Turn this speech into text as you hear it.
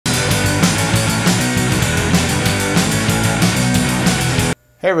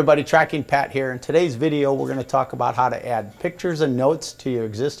Hey everybody, Tracking Pat here. In today's video we're going to talk about how to add pictures and notes to your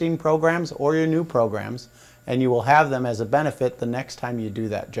existing programs or your new programs, and you will have them as a benefit the next time you do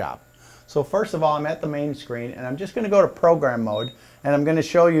that job. So first of all, I'm at the main screen and I'm just going to go to program mode, and I'm going to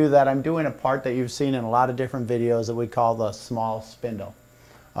show you that I'm doing a part that you've seen in a lot of different videos that we call the small spindle.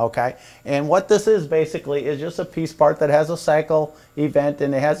 Okay, and what this is basically is just a piece part that has a cycle event,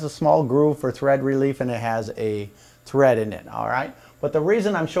 and it has a small groove for thread relief, and it has a thread in it. All right, but the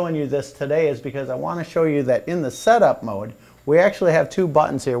reason I'm showing you this today is because I want to show you that in the setup mode we actually have two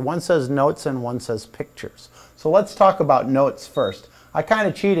buttons here. One says notes and one says pictures. So let's talk about notes first. I kind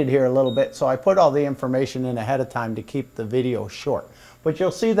of cheated here a little bit, so I put all the information in ahead of time to keep the video short. But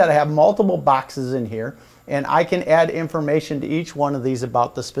you'll see that I have multiple boxes in here, and I can add information to each one of these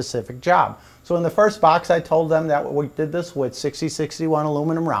about the specific job. So in the first box I told them that we did this with 6061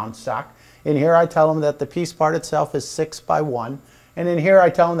 aluminum round stock. In here I tell them that the piece part itself is 6 by 1. And in here I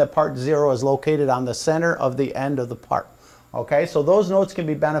tell them that part 0 is located on the center of the end of the part. Okay, so those notes can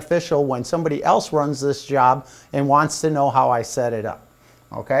be beneficial when somebody else runs this job and wants to know how I set it up.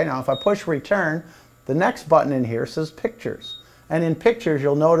 Okay, now if I push return, the next button in here says pictures. And in pictures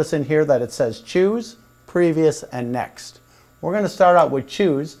you'll notice in here that it says choose, previous, and next. We're going to start out with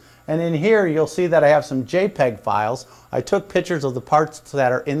choose, and in here you'll see that I have some JPEG files. I took pictures of the parts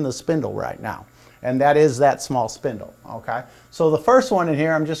that are in the spindle right now, and that is that small spindle. Okay, so the first one in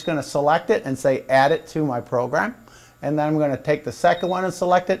here I'm just going to select it and say add it to my program, and then I'm going to take the second one and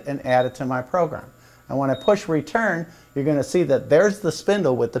select it and add it to my program. And when I push return, you're going to see that there's the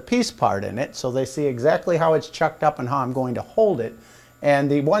spindle with the piece part in it, so they see exactly how it's chucked up and how I'm going to hold it.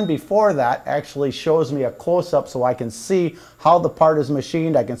 And the one before that actually shows me a close-up so I can see how the part is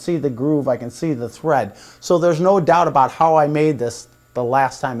machined, I can see the groove, I can see the thread. So there's no doubt about how I made this the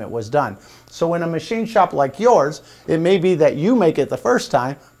last time it was done. So in a machine shop like yours, it may be that you make it the first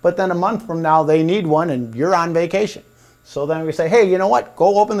time, but then a month from now they need one and you're on vacation. So then we say, hey, you know what?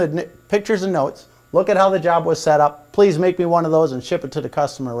 Go open the pictures and notes, look at how the job was set up, please make me one of those and ship it to the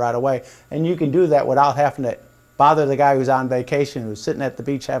customer right away. And you can do that without having to bother the guy who's on vacation, who's sitting at the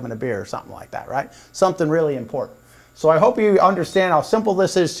beach having a beer or something like that, right? Something really important. So I hope you understand how simple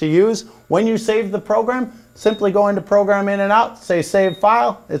this is to use. When you save the program, simply go into program in and out, say save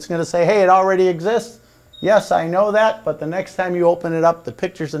file. It's going to say, hey, it already exists. Yes, I know that, but the next time you open it up, the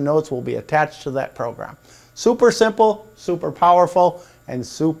pictures and notes will be attached to that program. Super simple, super powerful, and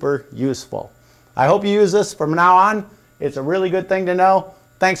super useful. I hope you use this from now on. It's a really good thing to know.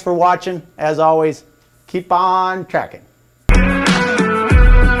 Thanks for watching. As always, keep on tracking.